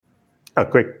A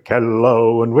quick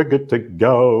hello and we're good to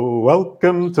go.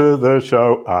 Welcome to the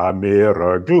show, Amir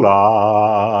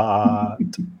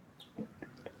Glatt.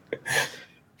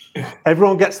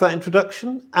 Everyone gets that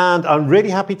introduction, and I'm really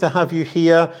happy to have you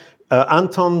here.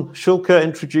 Anton Schulke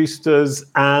introduced us,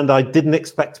 and I didn't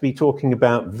expect to be talking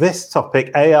about this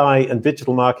topic, AI and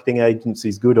digital marketing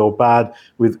agencies, good or bad,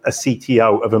 with a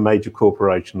CTO of a major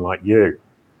corporation like you.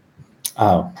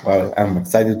 Oh, well, I'm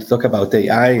excited to talk about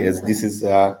AI, as this is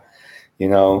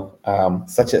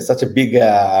such a big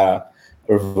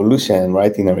revolution,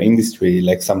 right, in our industry.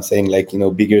 Like some saying,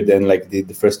 bigger than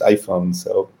the first iPhone.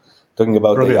 So, talking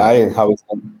about Brilliant. AI and how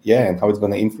it's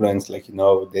going to influence,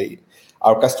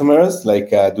 our customers,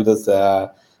 Duda's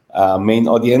main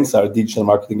audience, our digital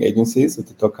marketing agencies. So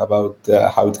to talk about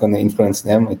how it's going to influence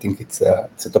them, I think it's a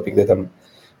topic that I'm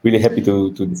really happy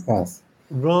to discuss.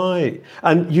 Right,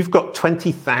 and you've got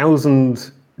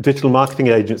 20,000 digital marketing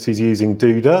agencies using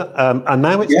Duda, and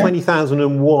now it's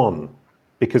 20,001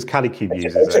 because Calicube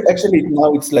uses it. Actually,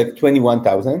 now it's like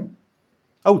 21,000.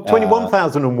 Oh,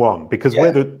 21,001 because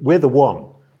we're the one.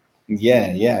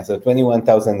 Yeah. So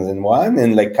 21,001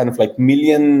 and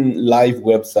million live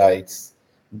websites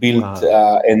built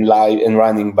and live and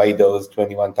running by those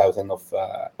 21,000 of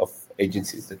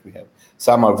agencies that we have.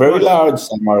 Some are very large,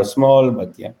 some are small,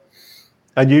 but yeah.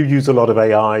 And you use a lot of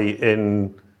AI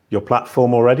in your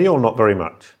platform already, or not very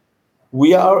much?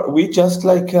 We just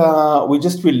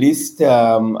released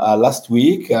last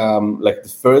week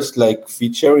the first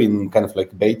feature in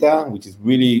beta, which is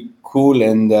really cool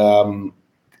and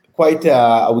quite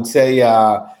I would say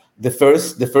the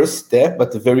first step,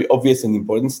 but a very obvious and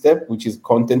important step, which is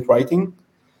content writing.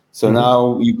 So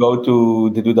now you go to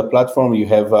the Duda platform, you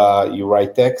have you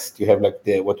write text, you have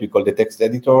what we call the text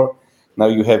editor. Now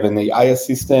you have an AI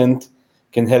assistant,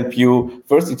 can help you.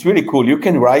 First, it's really cool. You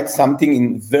can write something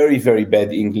in very, very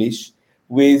bad English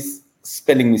with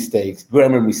spelling mistakes,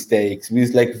 grammar mistakes,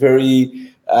 with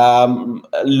very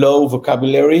low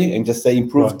vocabulary, and just say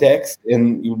improve text,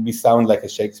 and you will sound like a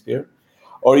Shakespeare.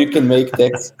 Or you can make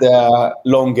text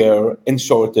longer and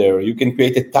shorter. You can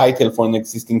create a title for an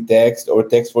existing text or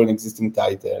text for an existing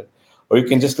title. Or you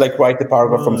can just write a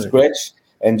paragraph from scratch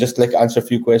and just answer a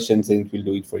few questions, and it will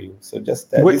do it for you. So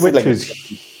just which is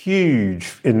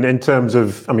huge in terms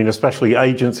of, especially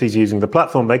agencies using the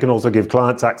platform. They can also give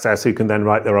clients access who can then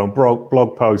write their own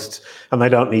blog posts, and they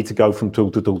don't need to go from tool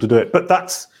to tool to do it. But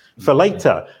that's for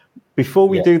later. Before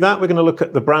we do that, we're going to look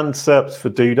at the brand SERPs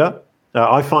for Duda.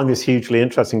 I find this hugely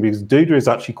interesting because Duda is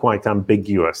actually quite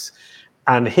ambiguous.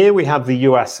 And here we have the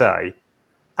USA,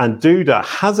 and Duda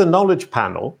has a knowledge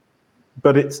panel,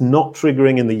 but it's not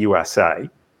triggering in the USA.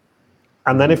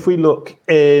 And then if we look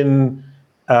in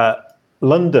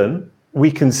London,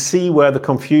 we can see where the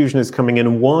confusion is coming in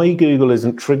and why Google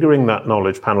isn't triggering that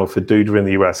knowledge panel for Duda in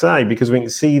the USA, because we can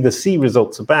see the C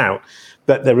results about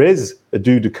that there is a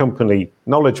Duda company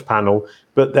knowledge panel,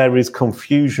 but there is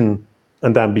confusion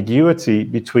and ambiguity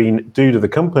between Duda the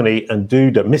company and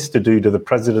Duda, Mr. Duda, the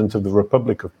President of the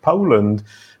Republic of Poland.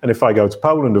 And if I go to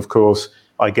Poland, of course,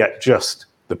 I get just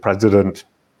the president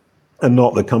and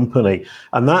not the company.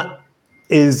 And that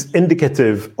is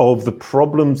indicative of the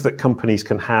problems that companies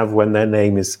can have when their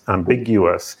name is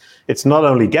ambiguous. It's not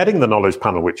only getting the knowledge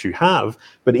panel, which you have,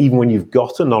 but even when you've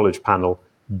got a knowledge panel,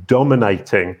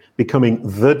 dominating, becoming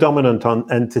the dominant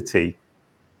entity,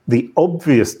 the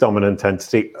obvious dominant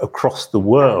entity across the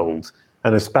world,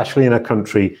 and especially in a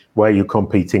country where you're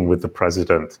competing with the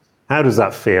president. How does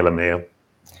that feel, Amir?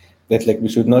 That we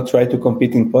should not try to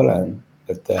compete in Poland.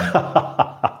 But,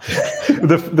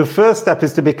 the first step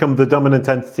is to become the dominant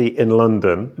entity in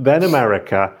London, then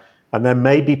America, and then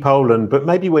maybe Poland. But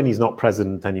maybe when he's not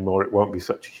president anymore, it won't be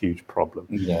such a huge problem.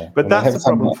 Yeah, but that's a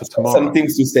problem for tomorrow. Some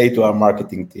things to say to our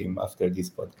marketing team after this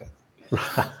podcast.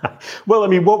 Well,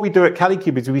 what we do at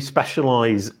Calicube is we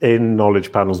specialize in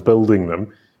knowledge panels, building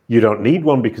them. You don't need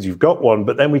one because you've got one,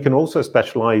 but then we can also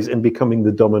specialize in becoming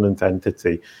the dominant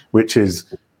entity, which is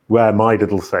where my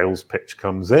little sales pitch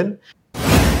comes in.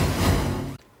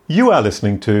 You are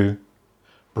listening to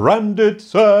Branded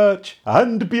Search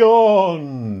and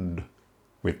Beyond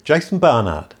with Jason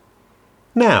Barnard.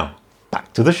 Now,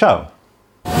 back to the show.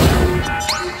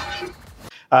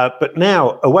 But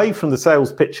now, away from the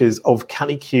sales pitches of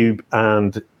Calicube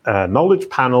and knowledge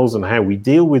panels and how we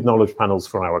deal with knowledge panels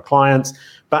for our clients,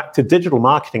 back to digital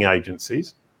marketing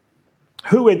agencies,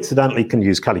 who incidentally can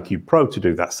use Calicube Pro to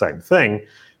do that same thing,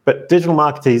 but digital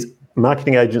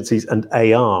marketing agencies and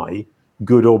AI,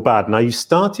 good or bad. Now, you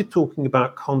started talking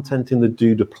about content in the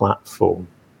Duda platform.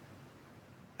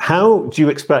 How do you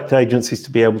expect agencies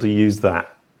to be able to use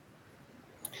that?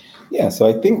 Yeah, so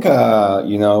I think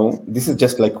this is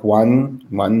just like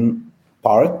one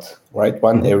part, right?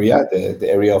 One area, the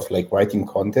area of like writing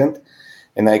content,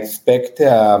 and I expect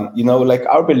like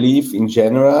our belief in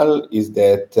general is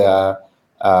that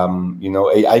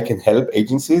AI can help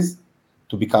agencies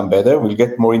to become better. We'll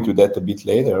get more into that a bit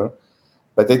later,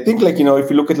 but I think like if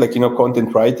you look at like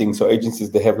content writing, so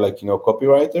agencies, they have like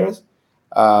copywriters.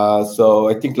 So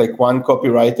I think like one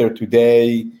copywriter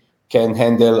today can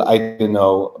handle, I don't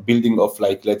know, building of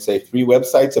like, let's say 3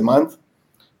 websites a month.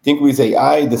 I think with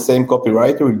AI, the same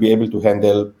copywriter will be able to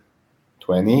handle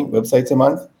 20 websites a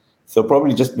month. So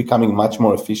probably just becoming much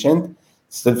more efficient.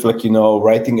 Instead of like,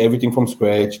 writing everything from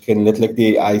scratch, can let like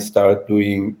the AI start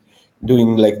doing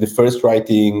like the first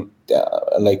writing,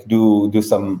 like do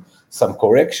some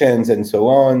corrections and so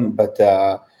on. But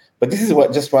this is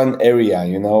just one area,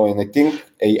 and I think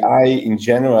AI in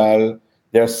general,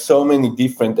 there are so many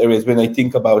different areas. When I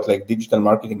think about like digital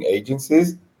marketing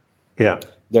agencies, Yeah.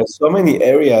 there are so many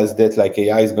areas that like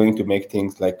AI is going to make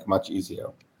things like much easier.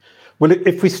 Well,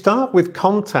 if we start with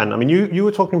content, I mean, you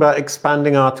were talking about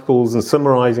expanding articles and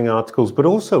summarizing articles, but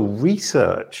also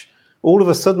research. All of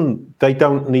a sudden, they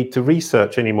don't need to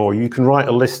research anymore. You can write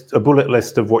a bullet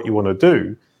list of what you want to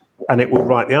do, and it will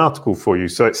write the article for you.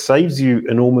 So it saves you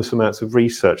enormous amounts of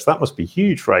research. That must be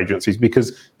huge for agencies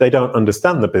because they don't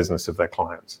understand the business of their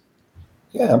clients.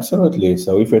 Yeah, absolutely.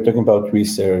 So if we're talking about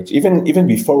research, even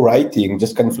before writing,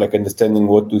 just kind of like understanding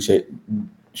what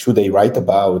should they write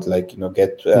about, like,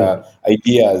 get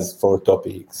ideas for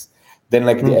topics, then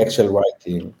like the actual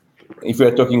writing. If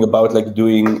we're talking about like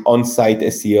doing on-site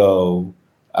SEO,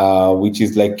 which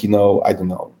is like, I don't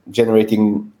know,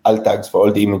 generating alt tags for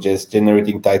all the images,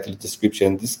 generating title,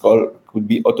 description, this all could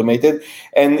be automated.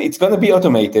 And it's going to be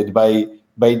automated by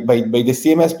the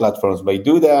CMS platforms, by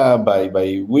Duda,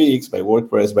 by Wix, by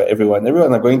WordPress, by everyone.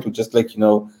 Everyone are going to just like,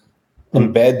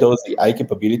 embed those AI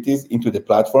capabilities into the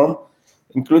platform,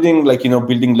 including like,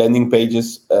 building landing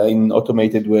pages in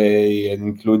automated way, and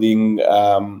including,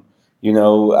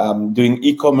 doing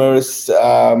e-commerce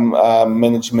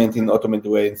management in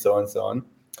automated way, and so on and so on.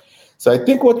 So I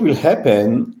think what will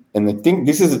happen, and I think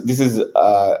this is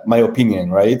my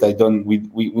opinion, right?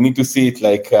 We need to see it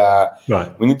like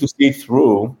Right. we need to see it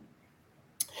through.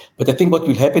 But I think what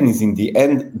will happen is in the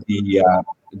end,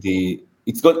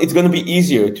 it's going to be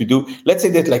easier to do. Let's say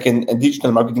that like a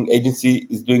digital marketing agency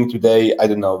is doing today, I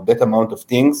don't know, that amount of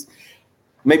things.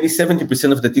 Maybe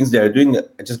 70% of the things they are doing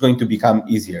are just going to become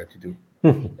easier to do.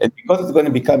 And because it's going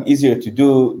to become easier to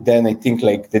do, then I think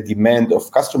like the demand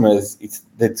of customers,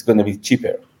 that's going to be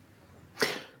cheaper.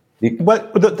 Well,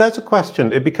 there's a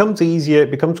question. It becomes easier,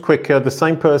 it becomes quicker. The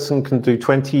same person can do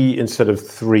 20 instead of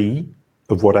 3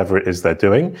 of whatever it is they're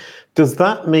doing. Does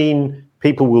that mean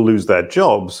people will lose their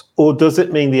jobs, or does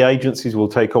it mean the agencies will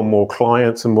take on more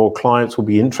clients and more clients will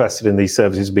be interested in these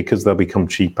services because they'll become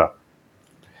cheaper?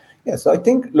 Yeah, so I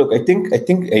think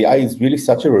AI is really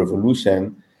such a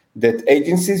revolution that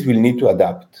agencies will need to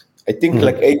adapt. I think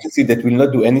like agency that will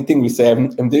not do anything, we say,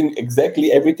 I'm doing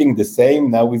exactly everything the same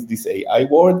now with this AI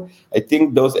world. I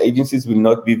think those agencies will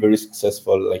not be very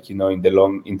successful, like, in the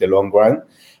long run.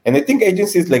 And I think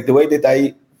agencies, like the way that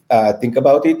I think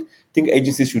about it, I think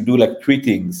agencies should do like 3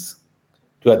 things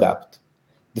to adapt.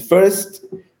 The first,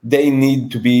 they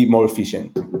need to be more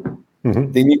efficient.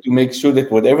 They need to make sure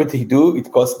that whatever they do,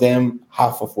 it costs them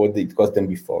half of what it cost them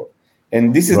before.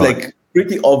 And this is like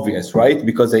pretty obvious, right?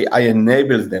 Because AI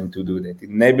enables them to do that. It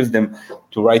enables them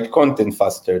to write content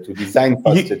faster, to design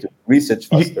faster, to research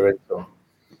faster, and so on.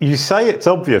 You say it's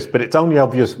obvious, but it's only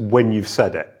obvious when you've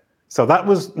said it. So that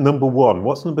was number 1.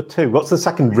 What's number 2? What's the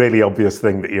second really obvious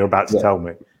thing that you're about to tell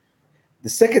me? The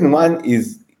second one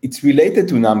is, it's related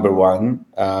to number 1,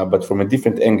 but from a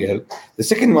different angle. The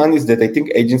second one is that I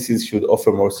think agencies should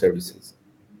offer more services.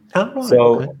 Oh, right.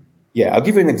 So, yeah, I'll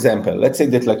give you an example. Let's say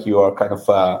that like you are kind of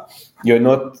you're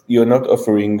not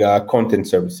offering content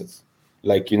services,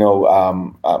 like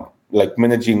like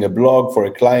managing a blog for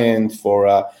a client,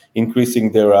 for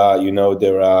increasing their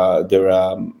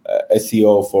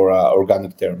SEO for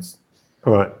organic terms.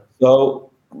 All right. So,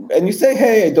 and you say,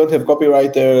 hey, I don't have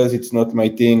copywriters, it's not my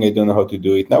thing, I don't know how to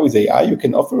do it. Now with AI, you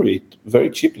can offer it very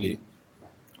cheaply,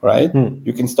 right?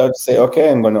 You can start to say,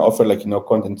 okay, I'm going to offer like,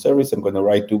 content service. I'm going to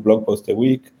write 2 blog posts a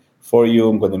week for you.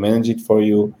 I'm going to manage it for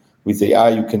you. With AI,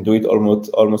 you can do it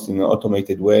almost in an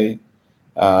automated way.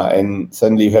 And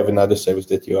suddenly you have another service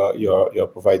that you're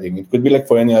providing. It could be like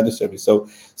for any other service.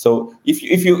 So if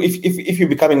you're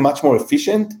becoming much more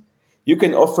efficient, you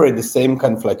can offer the same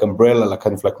kind of like umbrella, like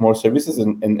kind of like more services,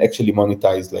 and actually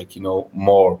monetize like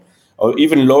more, or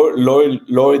even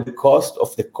lower the cost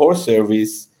of the core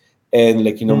service and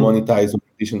monetize on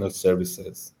additional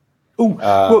services. Oh,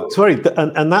 well, sorry,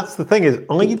 and that's the thing is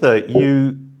either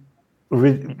you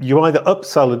either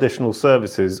upsell additional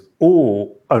services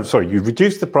or you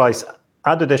reduce the price,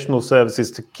 add additional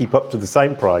services to keep up to the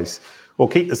same price, or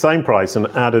keep the same price and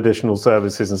add additional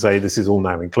services and say this is all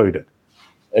now included.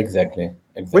 Exactly.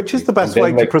 Which is the best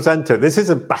way to present it? This is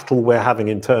a battle we're having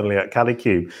internally at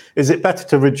Kalicube. Is it better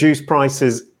to reduce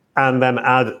prices and then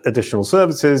add additional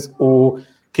services, or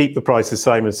keep the price the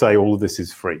same and say all of this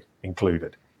is free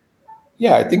included?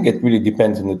 Yeah, I think it really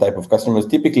depends on the type of customers.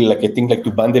 Typically, I think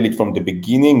to bundle it from the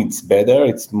beginning, it's better.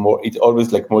 It's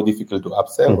always more difficult to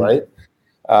upsell, right?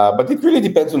 But it really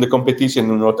depends on the competition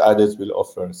and what others will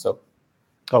offer. So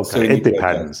it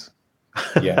depends.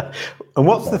 Yeah. And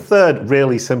what's the third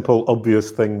really simple,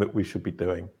 obvious thing that we should be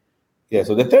doing? Yeah,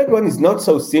 so the third one is not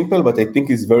so simple, but I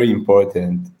think is very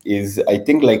important. Is I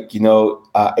think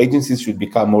agencies should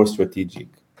become more strategic.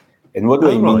 And what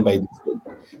do I mean by this?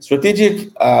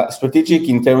 Strategic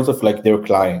in terms of their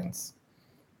clients.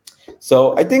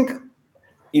 So I think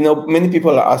many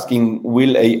people are asking,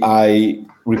 will AI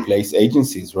replace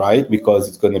agencies, right? Because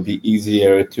it's going to be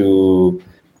easier to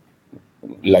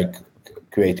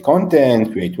create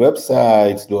content, create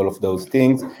websites, do all of those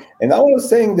things. And I was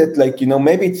saying that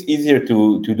maybe it's easier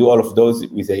to do all of those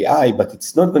with AI, but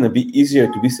it's not going to be easier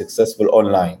to be successful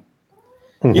online.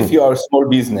 Mm-hmm. If you are a small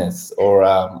business or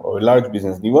a large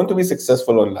business, you want to be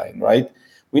successful online, right?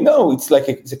 We know it's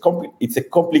a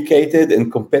complicated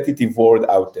and competitive world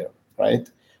out there, right?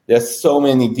 There's so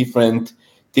many different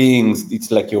things. It's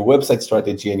your website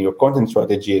strategy and your content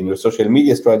strategy and your social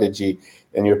media strategy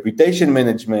and your reputation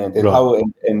management and how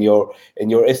and your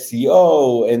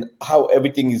SEO and how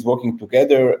everything is working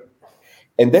together,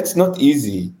 and that's not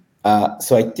easy.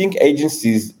 So I think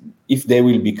agencies, if they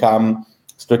will become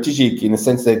strategic in the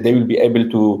sense that they will be able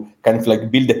to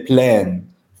build a plan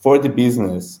for the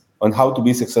business on how to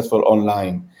be successful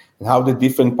online and how the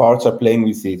different parts are playing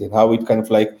with it and how it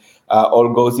all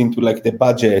goes into the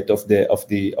budget of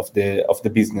the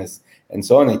business and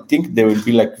so on. I think they will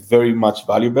be very much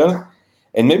valuable,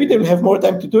 and maybe they will have more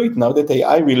time to do it now that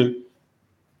AI will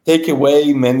take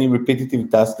away many repetitive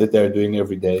tasks that they're doing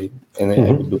every day, and I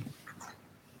will do it.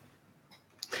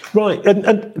 Right, and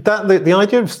that the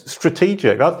idea of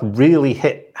strategic, that really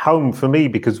hit home for me,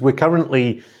 because we're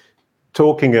currently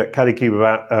talking at Kalicube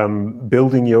about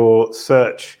building your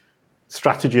search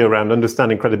strategy around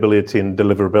understanding credibility and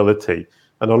deliverability.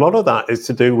 And a lot of that is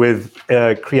to do with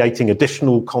creating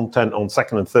additional content on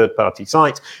second and third party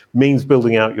sites, means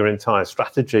building out your entire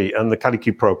strategy. And the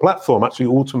Kalicube Pro platform actually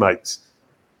automates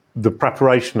the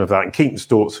preparation of that. And Keaton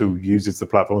Storts, who uses the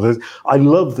platform, says, I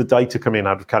love the data coming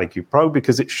out of Kalicube Pro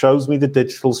because it shows me the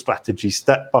digital strategy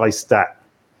step by step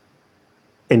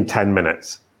in 10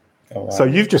 minutes. Oh, wow. So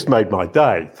you've just made my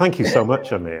day. Thank you so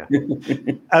much, Amir.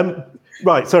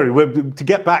 Right, sorry, to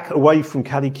get back away from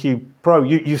Kalicube Pro,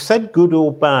 you said good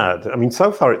or bad. I mean,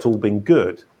 so far it's all been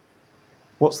good.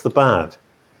 What's the bad?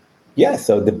 Yeah,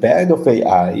 so the bad of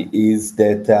AI is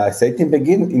that, I said in the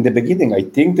beginning, I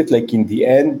think that in the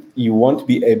end, you won't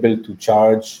be able to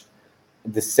charge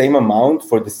the same amount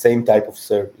for the same type of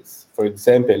service. For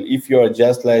example, if you are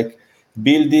just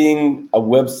building a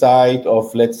website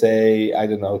of, let's say,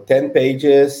 10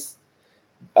 pages,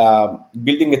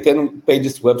 building a 10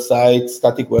 pages website,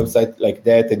 static website like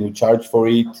that, and you charge for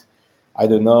it,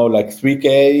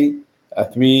 $3K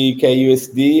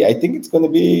USD, I think it's going to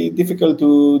be difficult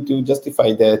to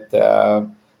justify that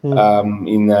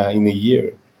in a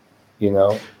year,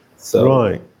 So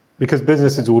right, because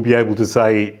businesses will be able to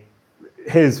say,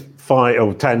 here's 5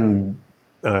 or 10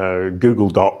 Google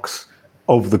Docs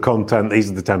of the content.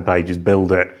 These are the 10 pages.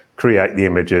 Build it, create the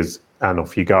images, and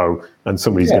off you go. And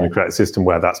somebody's going to create a system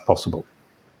where that's possible.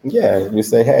 Yeah, you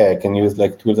say, hey, I can use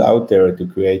tools out there to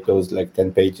create those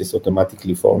 10 pages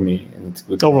automatically for me, and it's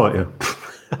good. Oh, right, yeah.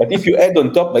 But if you add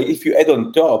on top,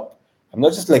 I'm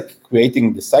not just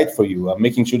creating the site for you. I'm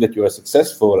making sure that you are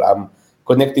successful. I'm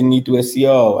connecting you to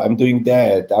SEO. I'm doing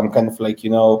that. I'm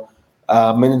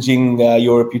managing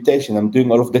your reputation. I'm doing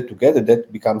all of that together.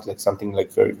 That becomes something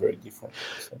very, very different.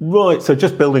 So. Right. So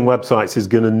just building websites is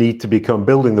going to need to become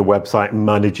building the website,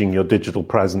 managing your digital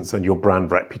presence and your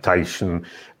brand reputation,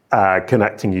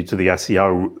 connecting you to the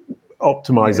SEO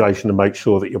optimization to make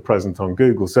sure that you're present on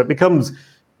Google. So it becomes,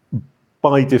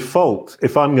 by default,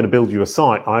 if I'm going to build you a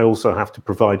site, I also have to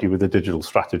provide you with a digital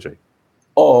strategy.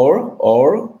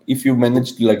 Or if you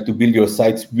manage to build your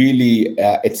sites really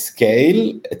at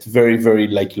scale, at very, very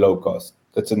low cost,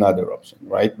 that's another option,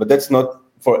 right? But that's not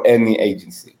for any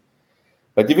agency.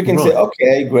 But if you can say,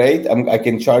 okay, great, I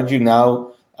can charge you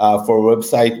now for a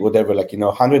website, whatever, like,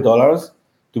 $100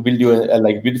 to build you a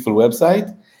like beautiful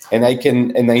website. And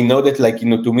I know that, like,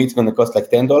 to me, it's going to cost like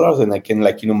 $10, and I can,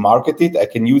 like, market it. I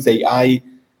can use AI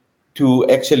to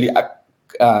actually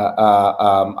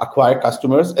acquire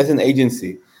customers as an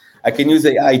agency. I can use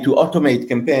AI to automate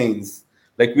campaigns.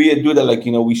 Like we do that, like,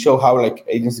 we show how like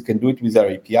agency can do it with our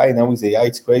API. Now with AI,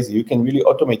 it's crazy. You can really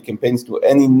automate campaigns to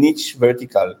any niche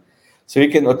vertical. So you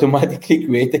can automatically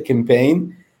create a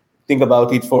campaign. Think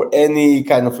about it for any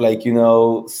kind of like,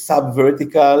 sub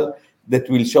vertical that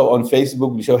will show on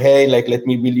Facebook, will show, hey, like, let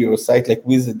me build your site. Like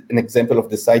with an example of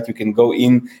the site, you can go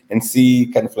in and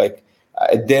see kind of like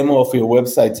a demo of your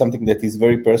website, something that is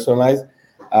very personalized.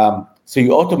 So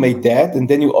you automate that, and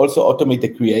then you also automate the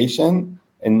creation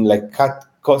and like cut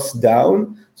costs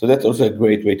down. So that's also a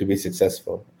great way to be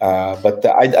successful. But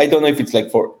I don't know if it's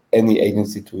like for any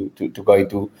agency to go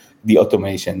into the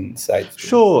automation side.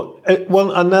 Sure.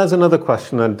 Well, and there's another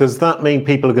question then. Does that mean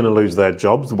people are going to lose their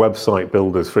jobs? Website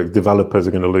builders, for developers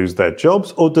are going to lose their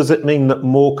jobs? Or does it mean that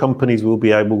more companies will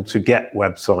be able to get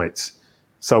websites?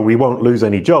 So we won't lose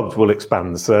any jobs, we'll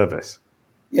expand the service.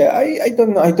 Yeah, I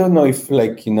don't know. I don't know if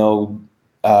like,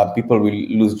 people will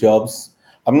lose jobs.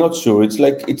 I'm not sure.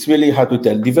 It's really hard to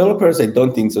tell. Developers, I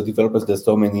don't think so. Developers, there's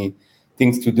so many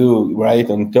things to do, right,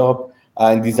 on top,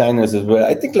 and designers as well.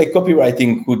 I think like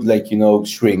copywriting could like,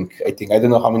 shrink. I don't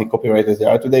know how many copywriters there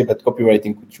are today, but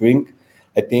copywriting could shrink,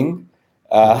 I think.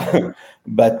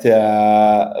 But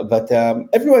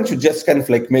everyone should just kind of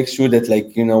like make sure that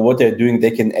like, what they're doing,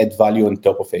 they can add value on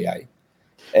top of AI.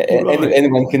 Right.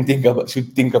 Anyone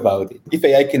should think about it. If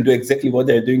AI can do exactly what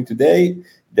they're doing today,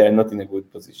 they're not in a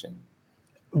good position.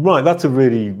 Right, that's a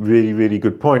really, really, really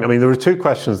good point. I mean, there are two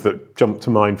questions that jump to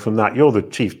mind from that. You're the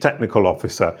chief technical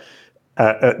officer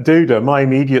at Duda. My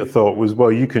immediate thought was,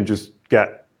 well, you can just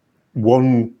get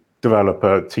one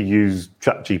developer to use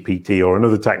ChatGPT or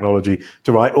another technology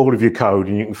to write all of your code,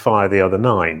 and you can fire the other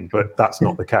 9. But that's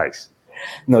not the case.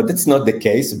 No, that's not the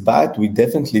case. But we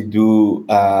definitely do,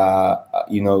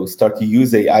 start to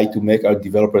use AI to make our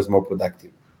developers more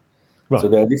productive. Right. So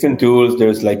there are different tools.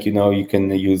 There's like, you can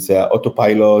use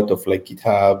Autopilot of like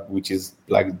GitHub, which is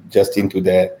like just into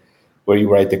where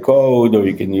you write the code, or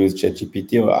you can use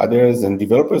ChatGPT or others. And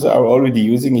developers are already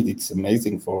using it. It's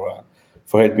amazing for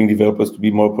helping developers to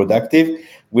be more productive.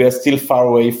 We are still far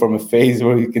away from a phase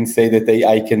where we can say that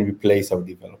AI can replace our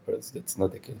developers. That's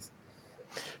not the case.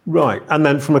 Right. And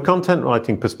then from a content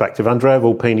writing perspective, Andrea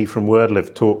Volpini from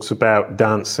WordLift talks about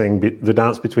the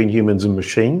dance between humans and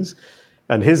machines.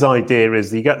 And his idea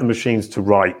is that you get the machines to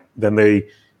write, then the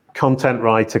content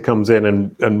writer comes in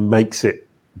and makes it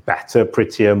better,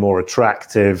 prettier, more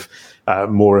attractive,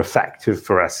 more effective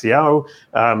for SEO,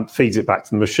 feeds it back to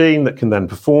the machine that can then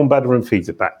perform better and feeds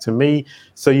it back to me.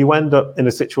 So you end up in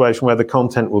a situation where the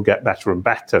content will get better and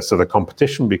better. So the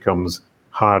competition becomes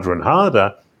harder and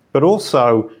harder, but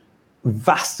also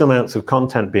vast amounts of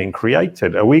content being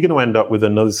created. Are we going to end up with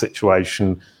another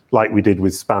situation like we did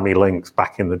with spammy links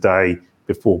back in the day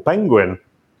before Penguin,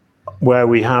 where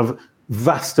we have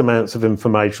vast amounts of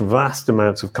information, vast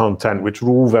amounts of content, which are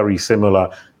all very similar,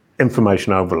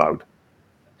 information overload?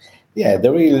 Yeah,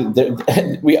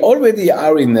 we already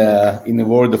are in a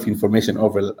world of information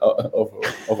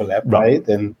overlap, right?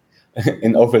 And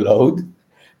overload,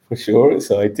 for sure.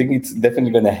 So I think it's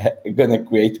definitely gonna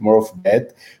create more of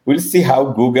that. We'll see how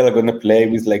Google are gonna play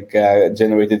with like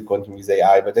generated content with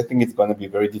AI, but I think it's gonna be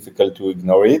very difficult to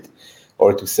ignore it,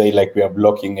 or to say like we are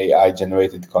blocking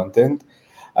AI-generated content.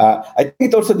 I think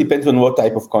it also depends on what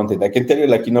type of content. I can tell you,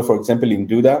 like, for example, in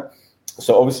Duda,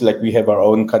 so obviously like we have our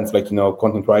own kind of like,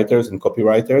 content writers and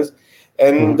copywriters.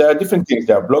 And there are different things.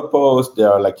 There are blog posts,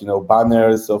 there are like,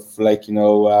 banners of like,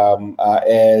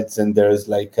 ads, and there's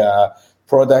like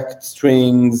product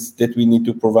strings that we need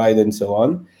to provide and so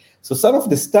on. So some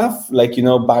of the stuff, like,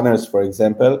 banners, for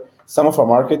example, some of our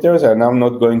marketers are now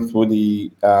not going through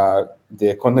the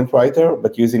content writer,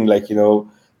 but using like,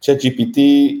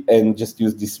 ChatGPT and just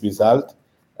use this result,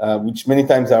 which many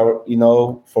times are,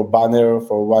 for banner,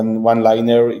 for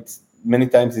one-liner, it's many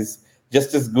times is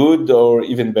just as good or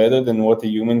even better than what a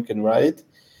human can write.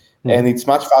 And it's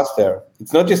much faster.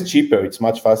 It's not just cheaper, it's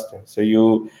much faster. So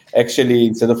you actually,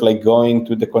 instead of like going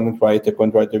to the content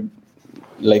writer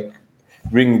like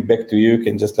bring it back to you, you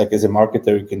can just like, as a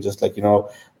marketer, you can just like,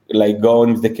 like go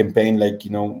on with the campaign, like,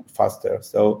 faster.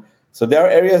 So there are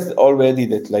areas already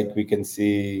that like we can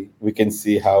see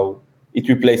how it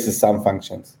replaces some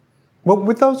functions. Well,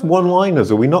 with those one-liners,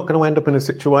 are we not going to end up in a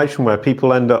situation where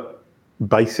people end up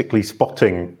basically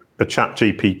spotting a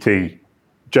ChatGPT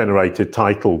generated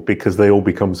title because they all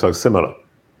become so similar?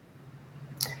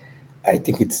 I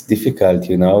think it's difficult,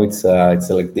 it's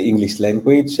like the English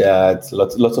language. It's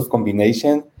lots of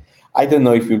combination. I don't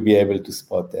know if you'll be able to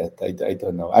spot that. I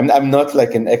don't know. I'm not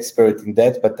like an expert in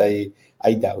that, but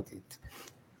I doubt it.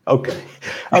 Okay.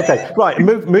 Right.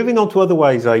 Moving on to other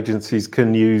ways agencies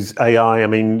can use AI. I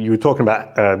mean, you were talking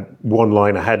about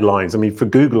one-liner headlines. I mean, for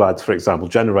Google Ads, for example,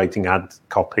 generating ad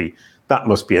copy, that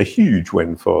must be a huge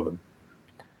win for them.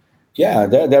 Yeah,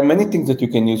 there are many things that you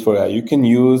can use for AI. You can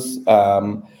use,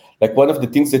 like one of the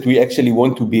things that we actually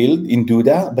want to build in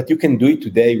Duda, but you can do it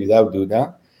today without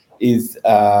Duda, is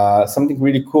something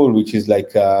really cool, which is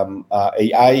like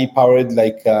AI-powered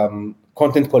like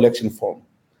content collection form.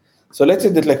 So let's say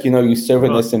that like, you serve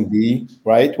an SMB,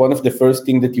 right? One of the first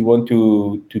things that you want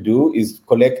to do is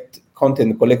collect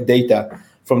content, collect data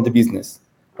from the business,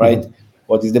 right? Mm-hmm.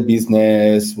 What is the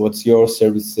business? What's your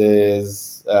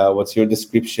services? What's your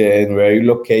description? Where are you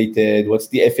located? What's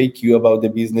the FAQ about the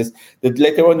business? That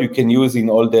later on you can use in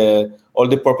all the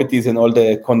properties and all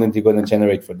the content you're going to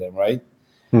generate for them, right?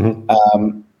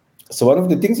 Mm-hmm. So one of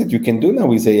the things that you can do now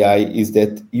with AI is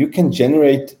that you can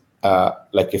generate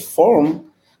like a form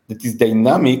that is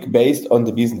dynamic based on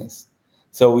the business.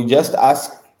 So we just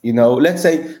ask, let's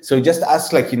say, so just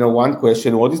ask like, one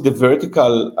question: what is the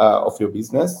vertical of your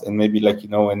business? And maybe like,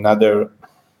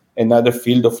 another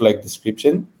field of like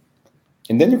description.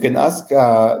 And then you can ask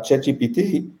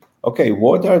ChatGPT, okay,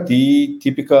 what are the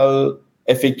typical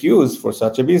FAQs for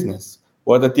such a business?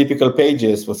 What are typical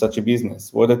pages for such a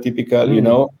business? What are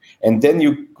typical, and then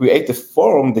you create a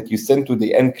form that you send to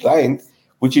the end client,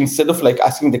 which instead of like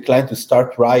asking the client to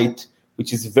start write,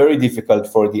 which is very difficult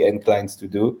for the end clients to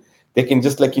do, they can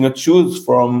just like, choose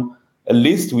from a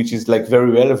list which is like very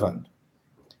relevant,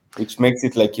 which makes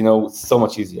it like, so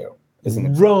much easier, isn't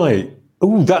it? Right.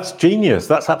 Oh, that's genius.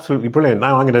 That's absolutely brilliant.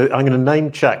 Now I'm going to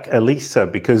name check Elisa,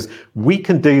 because we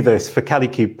can do this for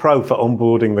CaliCube Pro for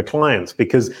onboarding the clients,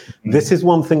 because this is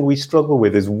one thing we struggle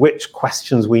with, is which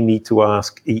questions we need to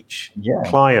ask each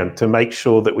client to make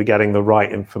sure that we're getting the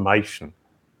right information.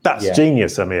 That's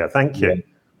genius, Amir. Thank you.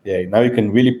 Yeah. Now you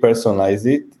can really personalize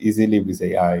it easily with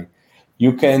AI.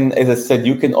 You can, as I said,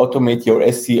 you can automate your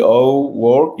SEO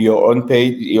work, your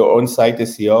on-page, your on-site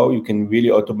SEO. You can really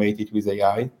automate it with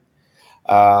AI.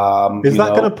 Is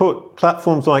that going to put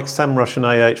platforms like SEMrush and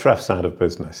Ahrefs out of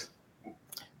business?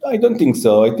 I don't think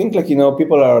so. I think like,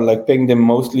 people are like paying them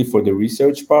mostly for the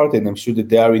research part, and I'm sure that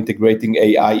they are integrating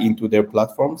AI into their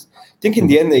platforms. I think in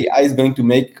the end, AI is going to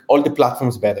make all the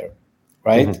platforms better,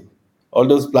 right? Mm-hmm. All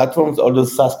those platforms, all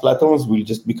those SaaS platforms will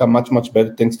just become much, much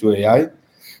better thanks to AI.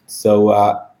 So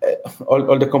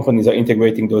all the companies are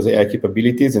integrating those AI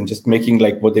capabilities and just making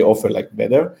like what they offer like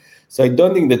better. So I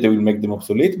don't think that they will make them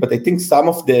obsolete, but I think some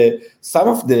of the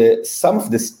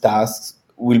tasks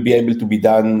will be able to be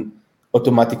done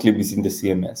automatically within the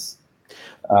CMS.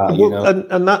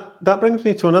 And that brings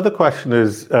me to another question: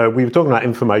 is we were talking about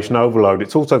information overload.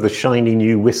 It's also the shiny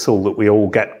new whistle that we all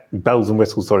get, bells and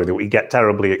whistles, that we get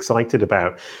terribly excited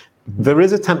about. There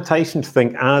is a temptation to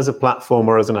think, as a platform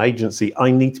or as an agency,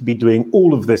 I need to be doing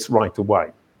all of this right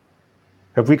away.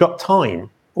 Have we got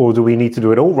time, or do we need to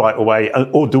do it all right away,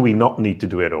 or do we not need to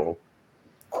do it all?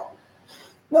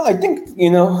 No, I think,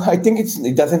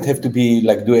 it doesn't have to be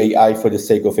like do AI for the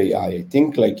sake of AI. I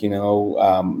think like,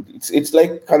 it's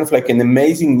like kind of like an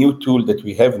amazing new tool that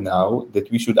we have now that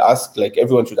we should ask, like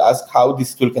everyone should ask how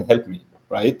this tool can help me,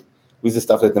 right? With the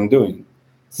stuff that I'm doing.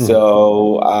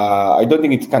 So I don't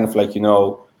think it's kind of like,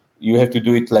 you have to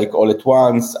do it like all at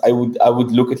once. I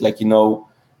would look at like,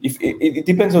 if it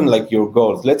depends on like your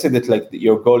goals. Let's say that like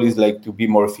your goal is like to be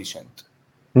more efficient,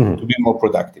 to be more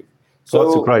productive. So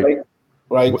that's a great,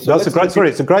 right. So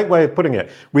it's a great way of putting it.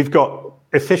 We've got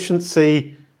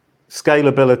efficiency,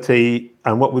 scalability,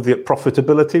 and what would the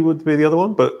profitability would be the other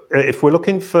one. But if we're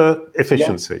looking for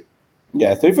efficiency.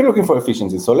 Yeah, so if you're looking for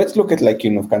efficiency, so let's look at like,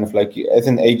 kind of like as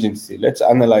an agency, let's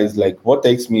analyze like what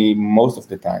takes me most of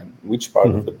the time, which part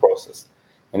of the process.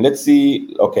 And let's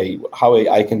see, okay, how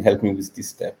AI can help me with this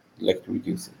step, like to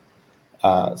reduce it.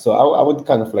 So I would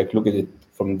kind of like look at it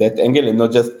from that angle and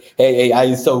not just, hey, AI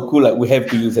is so cool, like we have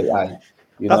to use AI.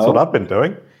 That's what I've been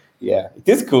doing. Yeah, it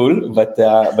is cool, but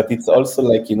it's also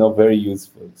like, very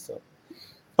useful. So.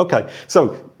 Okay,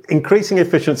 so increasing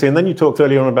efficiency, and then you talked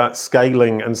earlier on about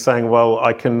scaling and saying, well,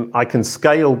 I can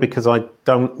scale because I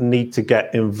don't need to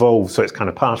get involved. So it's kind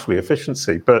of partially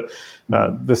efficiency, but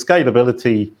the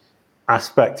scalability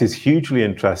aspect is hugely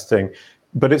interesting.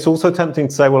 But it's also tempting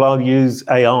to say, well, I'll use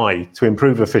AI to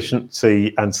improve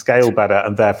efficiency and scale better,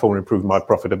 and therefore improve my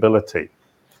profitability.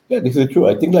 Yeah, this is true.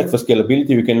 I think like for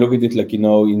scalability, we can look at it like,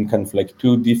 in kind of like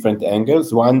two different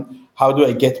angles. One, how do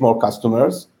I get more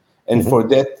customers? And for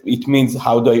that, it means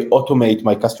how do I automate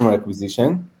my customer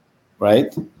acquisition,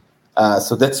 right?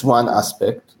 So that's one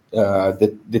aspect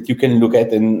that you can look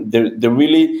at. And they're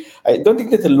really, I don't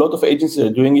think that a lot of agencies are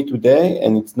doing it today,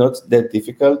 and it's not that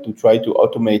difficult to try to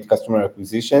automate customer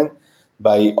acquisition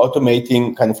by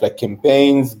automating kind of like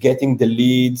campaigns, getting the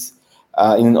leads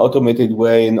in an automated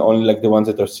way, and only like the ones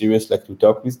that are serious, like to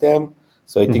talk with them.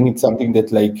 So I think it's something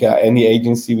that like any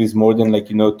agency with more than like,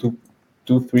 two,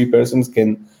 3 persons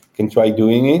can try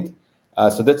doing it.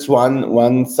 So that's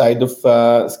one side of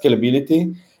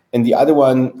scalability. And the other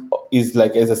one is,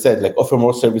 like, as I said, like offer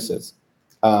more services.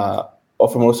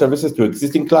 Offer more services to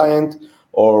existing client,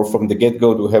 or from the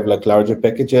get-go to have like larger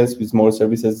packages with more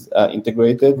services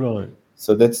integrated. Right.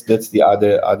 So that's the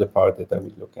other part that I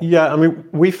would look at. Yeah, I mean,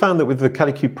 we found that with the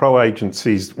CaliQ Pro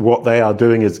agencies, what they are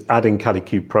doing is adding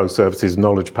CaliQ Pro services,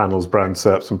 knowledge panels, brand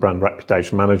SERPs, and brand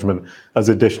reputation management as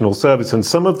additional service. And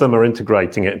some of them are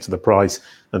integrating it into the price,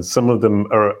 and some of them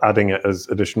are adding it as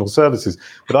additional services.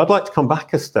 But I'd like to come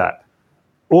back a step.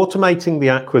 Automating the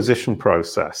acquisition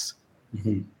process,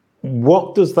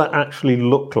 what does that actually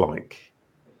look like?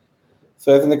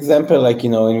 So as an example, like,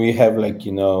 when we have like,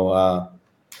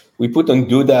 we put on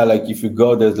Duda, like if you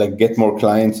go, there's like get more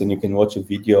clients, and you can watch a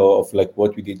video of like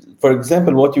what we did. For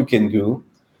example, what you can do,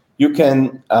 you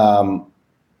can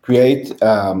create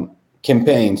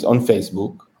campaigns on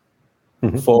Facebook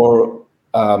for,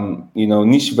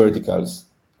 niche verticals.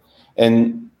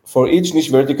 And for each niche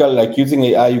vertical, like using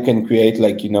AI, you can create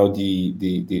like,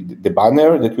 the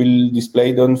banner that will display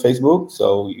it on Facebook.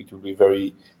 So it will be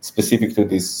very specific to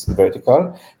this vertical.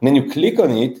 And then you click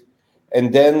on it,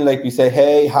 and then like we say,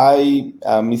 hey, hi,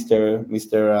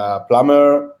 Mr.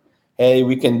 Plumber. Hey,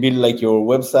 we can build like your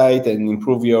website and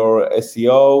improve your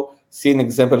SEO. See an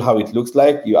example how it looks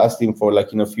like. You asked him for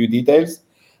like, a few details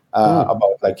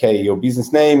about like, hey, your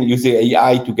business name, using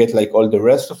AI to get like all the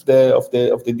rest of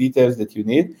the details that you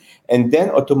need. And then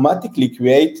automatically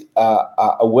create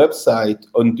a website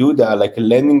on Duda, like a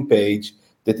landing page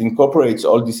that incorporates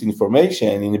all this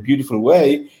information in a beautiful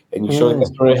way. And you show the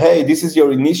customer, hey, this is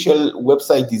your initial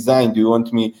website design. Do you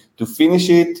want me to finish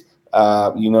it?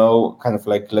 Kind of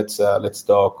like let's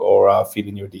talk, or fill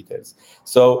in your details.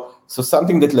 So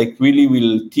something that like really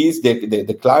will tease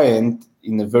the client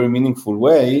in a very meaningful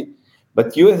way.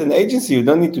 But you as an agency, you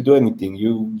don't need to do anything.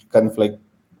 You kind of like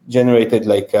generated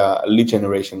like a lead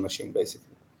generation machine, basically.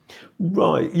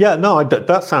 Right. Yeah, no,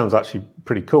 that sounds actually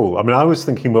pretty cool. I mean, I was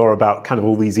thinking more about kind of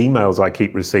all these emails I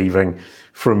keep receiving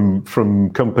from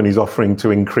companies offering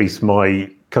to increase my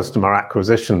customer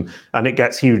acquisition, and it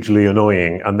gets hugely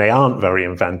annoying, and they aren't very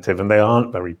inventive, and they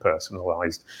aren't very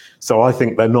personalized. So I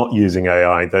think they're not using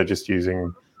AI, they're just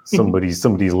using somebody's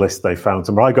list they found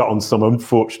somewhere. I got on some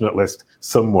unfortunate list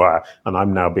somewhere, and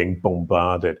I'm now being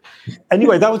bombarded.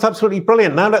 Anyway, that was absolutely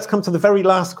brilliant. Now let's come to the very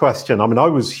last question. I mean, I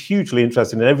was hugely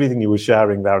interested in everything you were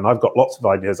sharing there, and I've got lots of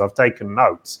ideas. I've taken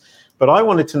notes. But I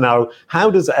wanted to know, how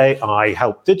does AI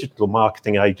help digital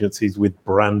marketing agencies with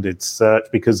branded search?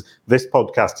 Because this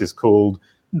podcast is called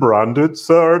Branded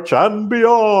Search and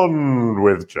Beyond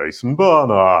with Jason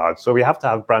Barnard. So we have to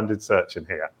have branded search in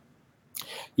here.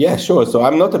 Yeah, sure. So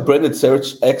I'm not a branded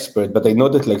search expert, but I know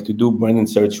that like to do branded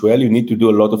search well, you need to do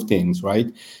a lot of things, right?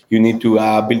 You need to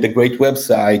build a great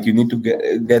website. You need to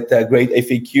get a great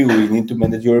FAQ. You need to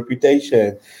manage your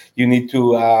reputation. You need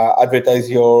to advertise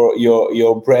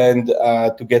your brand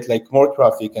to get like more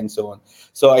traffic and so on.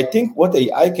 So I think what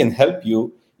AI can help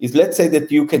you is, let's say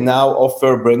that you can now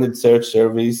offer branded search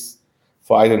service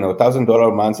for, I don't know, $1,000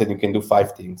 a month, and you can do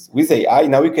 5 things. With AI,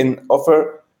 now you can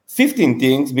offer 15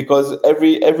 things, because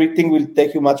everything will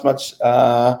take you much less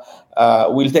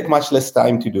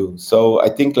time to do. So I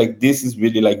think like this is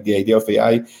really like the idea of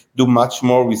AI, do much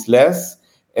more with less,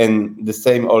 and the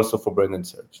same also for branded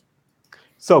search.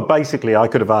 So basically I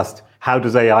could have asked, how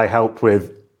does AI help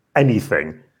with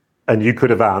anything? And you could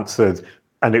have answered,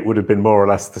 and it would have been more or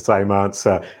less the same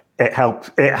answer. It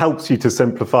helps you to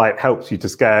simplify, it helps you to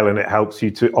scale, and it helps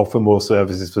you to offer more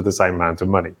services for the same amount of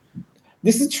money.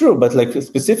 This is true, but like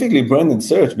specifically branded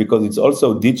search, because it's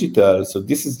also digital. So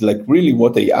this is like really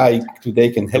what AI today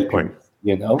can help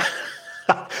you,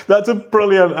 That's a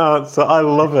brilliant answer. I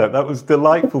love it. That was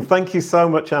delightful. Thank you so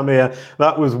much, Amir.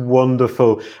 That was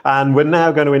wonderful. And we're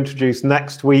now going to introduce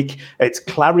next week. It's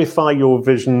Clarify Your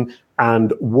Vision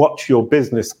and Watch Your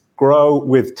Business Grow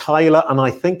with Tyler. And I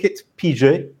think it's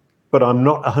Pigott, but I'm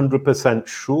not 100%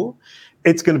 sure.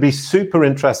 It's going to be super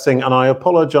interesting, and I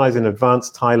apologize in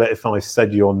advance, Tyler, if I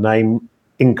said your name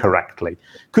incorrectly.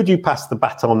 Could you pass the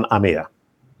baton, Amir?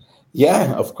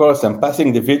 Yeah, of course. I'm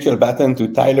passing the virtual baton to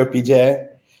Tyler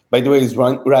Pigott. by the way, is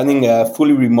running a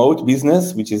fully remote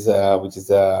business, which is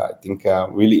I think a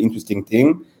really interesting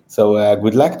thing. So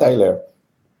good luck, Tyler.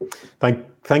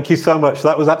 Thank you so much.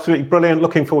 That was absolutely brilliant.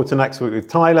 Looking forward to next week with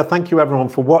Tyler. Thank you everyone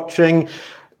for watching.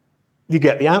 You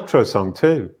get the outro song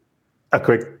too. A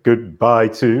quick goodbye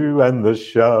to end the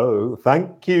show.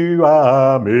 Thank you,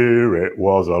 Amir. It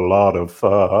was a lot of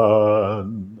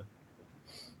fun.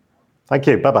 Thank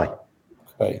you. Bye-bye.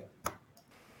 Bye.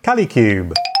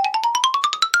 CaliCube.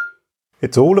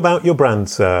 It's all about your brand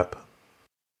SERP.